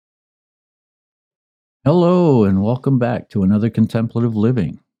Hello, and welcome back to another Contemplative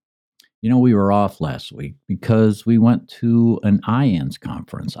Living. We were off last week because we went to an IANS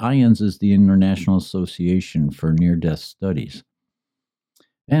conference. IANS is the International Association for Near-Death Studies.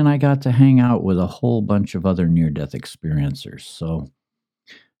 And I got to hang out with a whole bunch of other near-death experiencers. So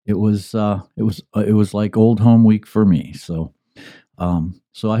it was like old home week for me. So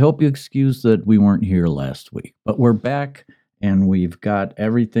I hope you excuse that we weren't here last week, but we're back and we've got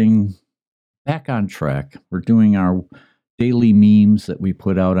everything back on track. We're doing our daily memes that we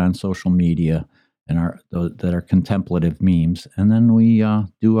put out on social media and that are contemplative memes, and then we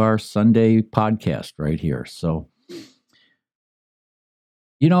do our Sunday podcast right here. So,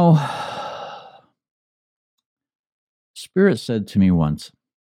 you know, Spirit said to me once,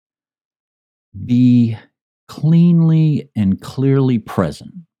 "Be cleanly and clearly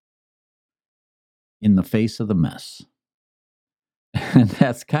present in the face of the mess." And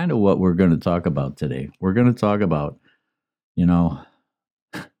that's kind of what we're going to talk about today. We're going to talk about, you know,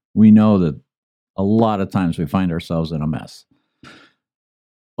 we know that a lot of times we find ourselves in a mess,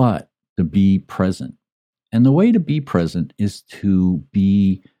 but to be present. And the way to be present is to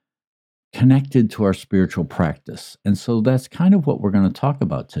be connected to our spiritual practice. And so that's kind of what we're going to talk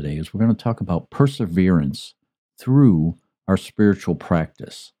about today is we're going to talk about perseverance through our spiritual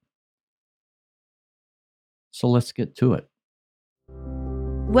practice. So let's get to it.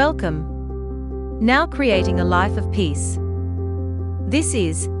 Welcome. Now creating a life of peace. This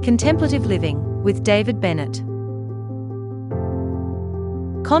is Contemplative Living with David Bennett.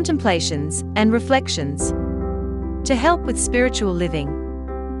 Contemplations and reflections to help with spiritual living.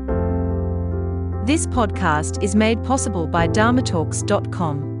 This podcast is made possible by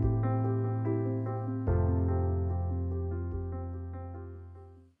dharmatalks.com.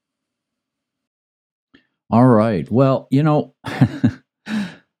 All right. Well,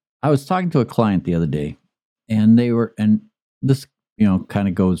 I was talking to a client the other day, and this, kind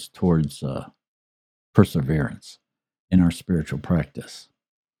of goes towards perseverance in our spiritual practice.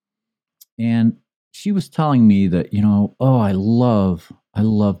 And she was telling me that, I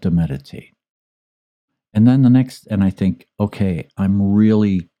love to meditate. And then and I think, okay, I'm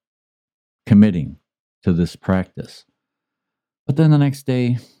really committing to this practice. But then the next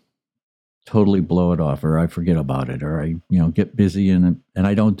day, totally blow it off, or I forget about it, or I, get busy and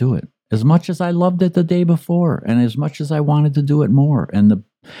I don't do it as much as I loved it the day before, and as much as I wanted to do it more, and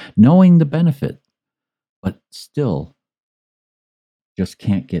knowing the benefit, but still just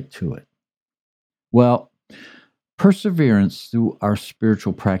can't get to it. Well, perseverance through our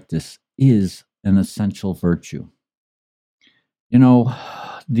spiritual practice is an essential virtue.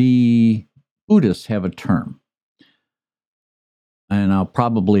 The Buddhists have a term, and I'll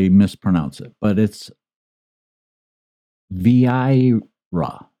probably mispronounce it, but it's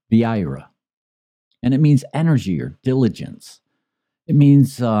Vyaira, and it means energy or diligence. It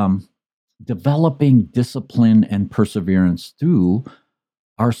means developing discipline and perseverance through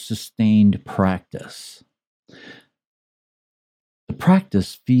our sustained practice. The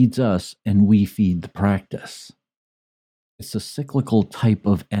practice feeds us and we feed the practice. It's a cyclical type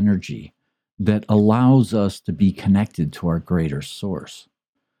of energy that allows us to be connected to our greater source.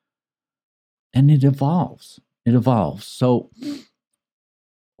 And it evolves. So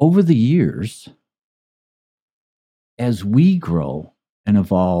over the years, as we grow and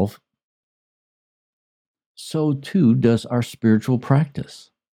evolve, so too does our spiritual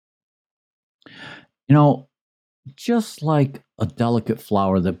practice. Just like a delicate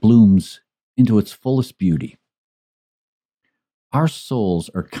flower that blooms into its fullest beauty, our souls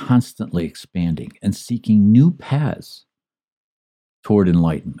are constantly expanding and seeking new paths toward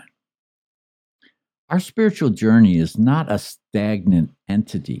enlightenment. Our spiritual journey is not a stagnant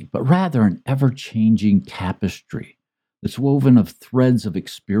entity, but rather an ever-changing tapestry that's woven of threads of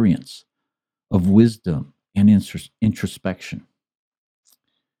experience, of wisdom, and introspection.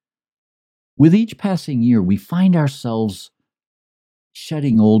 With each passing year, we find ourselves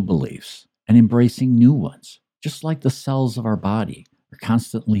shedding old beliefs and embracing new ones, just like the cells of our body are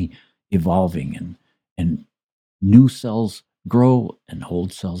constantly evolving, and new cells grow and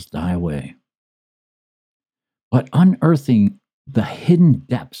old cells die away. But unearthing the hidden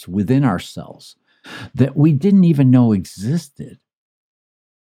depths within ourselves that we didn't even know existed,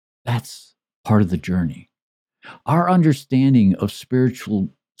 that's part of the journey. Our understanding of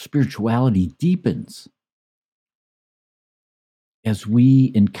spirituality deepens as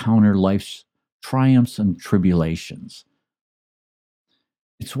we encounter life's triumphs and tribulations.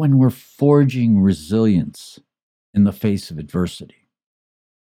 It's when we're forging resilience in the face of adversity.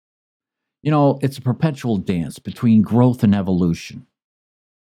 It's a perpetual dance between growth and evolution.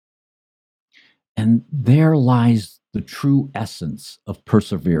 And there lies the true essence of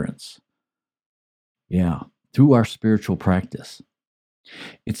perseverance. Yeah, through our spiritual practice.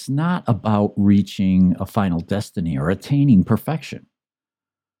 It's not about reaching a final destiny or attaining perfection.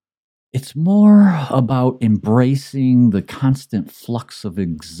 It's more about embracing the constant flux of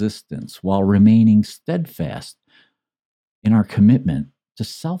existence while remaining steadfast in our commitment to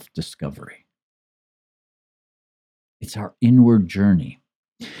self-discovery. It's our inward journey.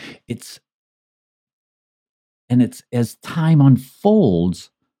 It's as time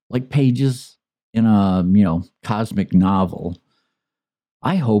unfolds, like pages in a, cosmic novel,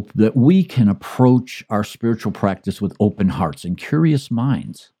 I hope that we can approach our spiritual practice with open hearts and curious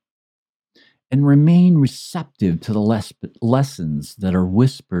minds and remain receptive to the lessons that are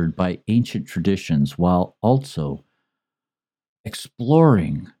whispered by ancient traditions while also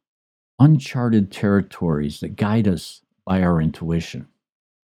exploring uncharted territories that guide us by our intuition.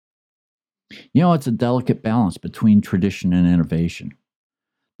 It's a delicate balance between tradition and innovation.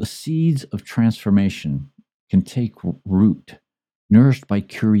 The seeds of transformation can take root, nourished by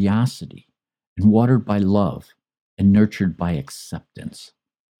curiosity and watered by love and nurtured by acceptance.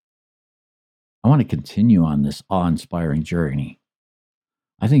 I want to continue on this awe-inspiring journey.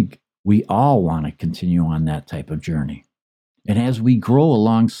 I think we all want to continue on that type of journey. And as we grow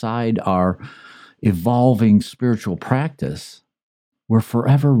alongside our evolving spiritual practice, we're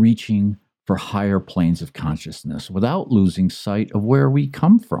forever reaching for higher planes of consciousness without losing sight of where we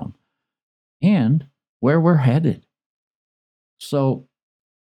come from and where we're headed. So,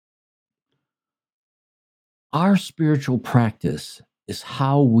 our spiritual practice is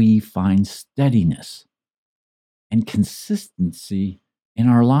how we find steadiness and consistency in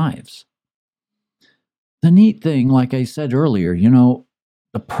our lives. The neat thing, like I said earlier,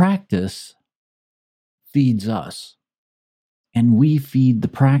 the practice feeds us and we feed the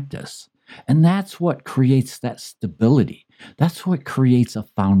practice. And that's what creates that stability. That's what creates a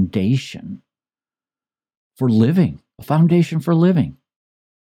foundation for living, a foundation for living.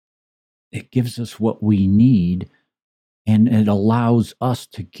 It gives us what we need, and it allows us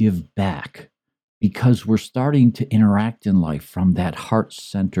to give back because we're starting to interact in life from that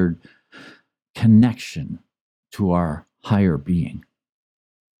heart-centered connection to our higher being.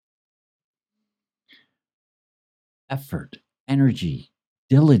 Effort, energy,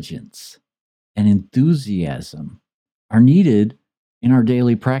 diligence, and enthusiasm are needed in our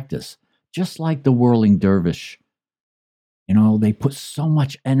daily practice, just like the whirling dervish. They put so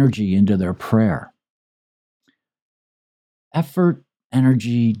much energy into their prayer. Effort,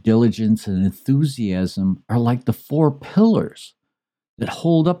 energy, diligence, and enthusiasm are like the four pillars that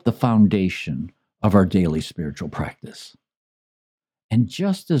hold up the foundation of our daily spiritual practice. And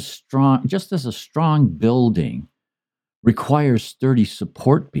just as a strong building requires sturdy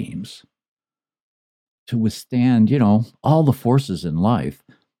support beams to withstand, all the forces in life,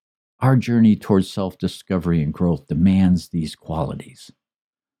 our journey towards self-discovery and growth demands these qualities.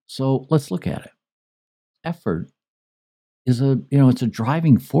 So let's look at it. Effort is it's a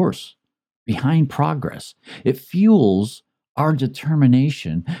driving force behind progress. It fuels our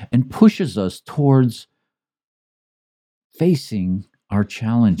determination and pushes us towards facing our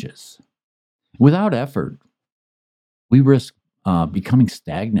challenges. Without effort, we risk becoming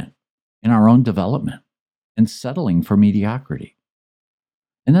stagnant in our own development and settling for mediocrity.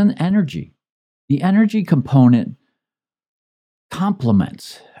 And then energy. The energy component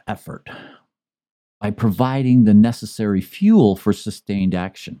complements effort by providing the necessary fuel for sustained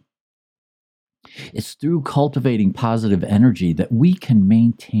action. It's through cultivating positive energy that we can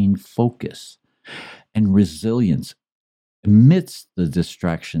maintain focus and resilience amidst the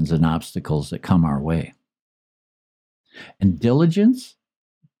distractions and obstacles that come our way. And diligence?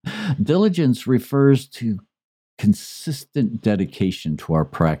 Diligence refers to consistent dedication to our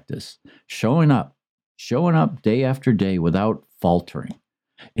practice, showing up day after day without faltering.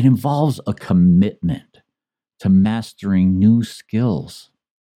 It involves a commitment to mastering new skills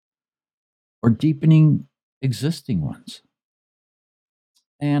or deepening existing ones.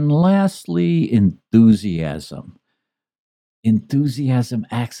 And lastly, enthusiasm. Enthusiasm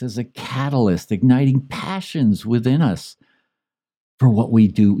acts as a catalyst, igniting passions within us for what we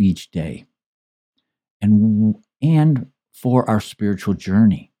do each day and for our spiritual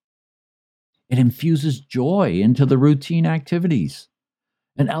journey. It infuses joy into the routine activities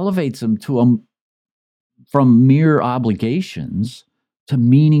and elevates them from mere obligations to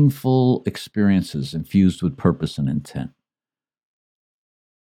meaningful experiences infused with purpose and intent.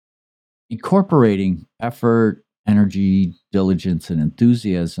 Incorporating effort, energy, diligence, and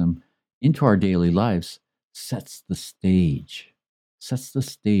enthusiasm into our daily lives sets the stage sets the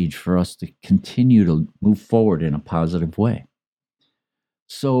stage for us to continue to move forward in a positive way.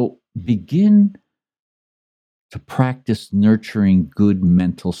 So begin to practice nurturing good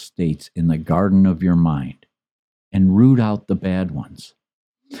mental states in the garden of your mind and root out the bad ones.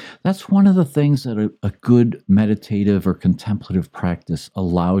 That's one of the things that a good meditative or contemplative practice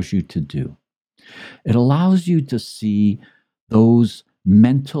allows you to do. It allows you to see those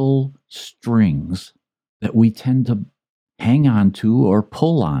mental strings that we tend to hang on to or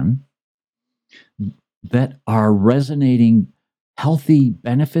pull on that are resonating healthy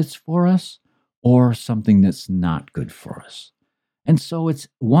benefits for us or something that's not good for us. And so it's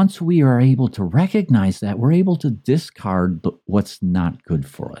once we are able to recognize that, we're able to discard what's not good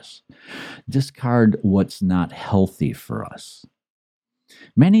for us, discard what's not healthy for us.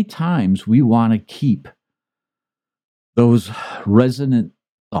 Many times we want to keep those resonant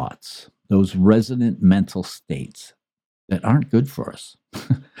thoughts, those resonant mental states that aren't good for us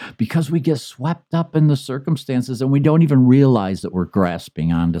because we get swept up in the circumstances and we don't even realize that we're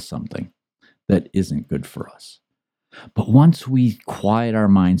grasping onto something that isn't good for us. But once we quiet our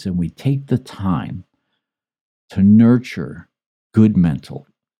minds and we take the time to nurture good mental,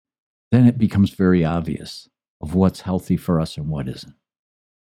 then it becomes very obvious of what's healthy for us and what isn't.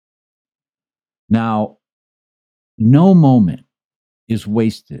 Now, no moment is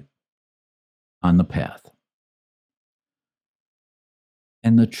wasted on the path.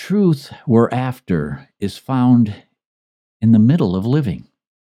 And the truth we're after is found in the middle of living.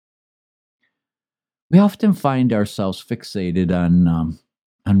 We often find ourselves fixated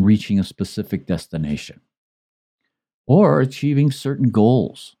on reaching a specific destination or achieving certain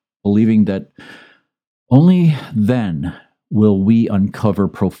goals, believing that only then will we uncover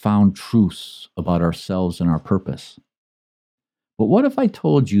profound truths about ourselves and our purpose. But what if I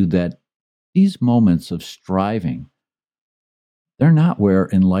told you that these moments of striving, they're not where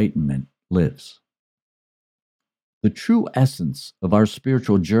enlightenment lives? The true essence of our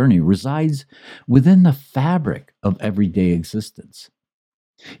spiritual journey resides within the fabric of everyday existence.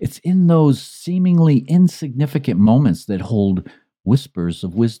 It's in those seemingly insignificant moments that hold whispers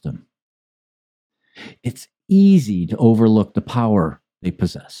of wisdom. It's easy to overlook the power they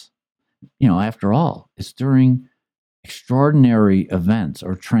possess. After all, it's during extraordinary events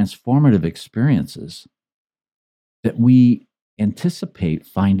or transformative experiences that we anticipate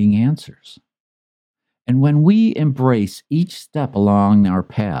finding answers. And when we embrace each step along our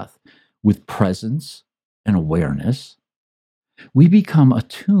path with presence and awareness, we become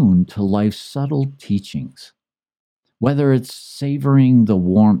attuned to life's subtle teachings, whether it's savoring the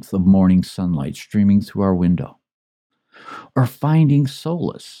warmth of morning sunlight streaming through our window, or finding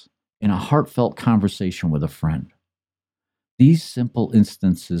solace in a heartfelt conversation with a friend. These simple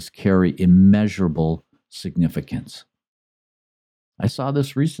instances carry immeasurable significance. I saw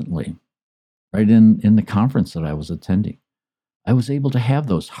this recently, right in the conference that I was attending. I was able to have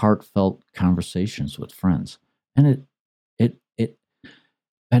those heartfelt conversations with friends, and it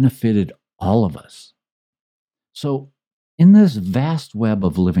benefited all of us. So in this vast web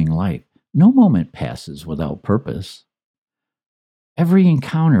of living life, no moment passes without purpose. Every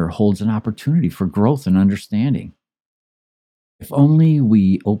encounter holds an opportunity for growth and understanding, if only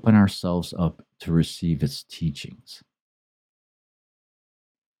we open ourselves up to receive its teachings.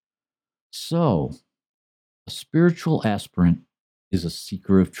 So, a spiritual aspirant is a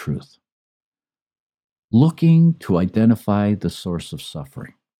seeker of truth, looking to identify the source of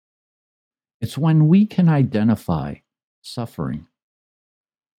suffering. It's when we can identify suffering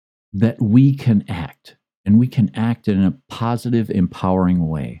that we can act, and we can act in a positive, empowering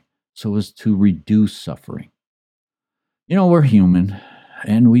way so as to reduce suffering. We're human,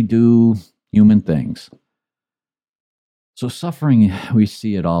 and we do human things. So suffering, we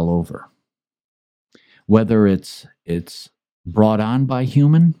see it all over. Whether it's brought on by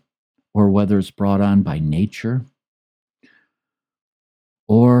human, or whether it's brought on by nature,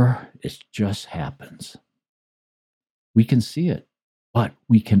 or it just happens. We can see it, but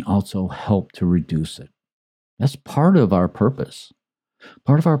we can also help to reduce it. That's part of our purpose.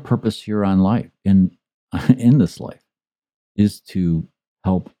 Part of our purpose here on life, in this life, is to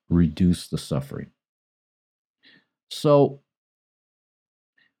help reduce the suffering. So,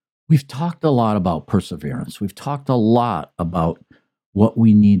 we've talked a lot about perseverance. We've talked a lot about what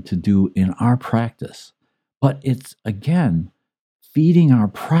we need to do in our practice. But it's, again, feeding our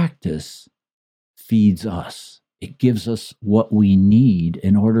practice feeds us. It gives us what we need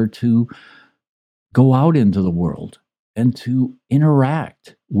in order to go out into the world and to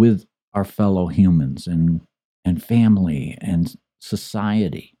interact with our fellow humans and family and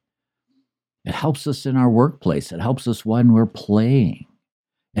society. It helps us in our workplace. It helps us when we're playing.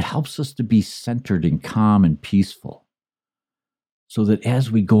 It helps us to be centered and calm and peaceful, so that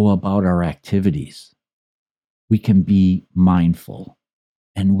as we go about our activities, we can be mindful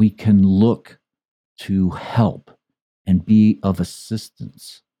and we can look to help and be of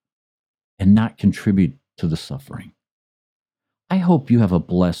assistance and not contribute to the suffering. I hope you have a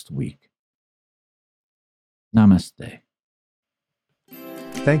blessed week. Namaste.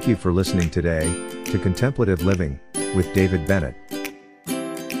 Thank you for listening today to Contemplative Living with David Bennett.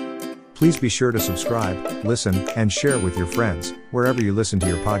 Please be sure to subscribe, listen, and share with your friends wherever you listen to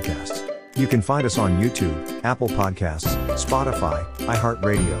your podcasts. You can find us on YouTube, Apple Podcasts, Spotify,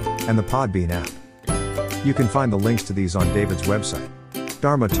 iHeartRadio, and the Podbean app. You can find the links to these on David's website,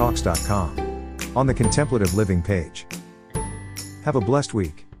 dharmatalks.com, on the Contemplative Living page. Have a blessed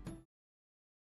week.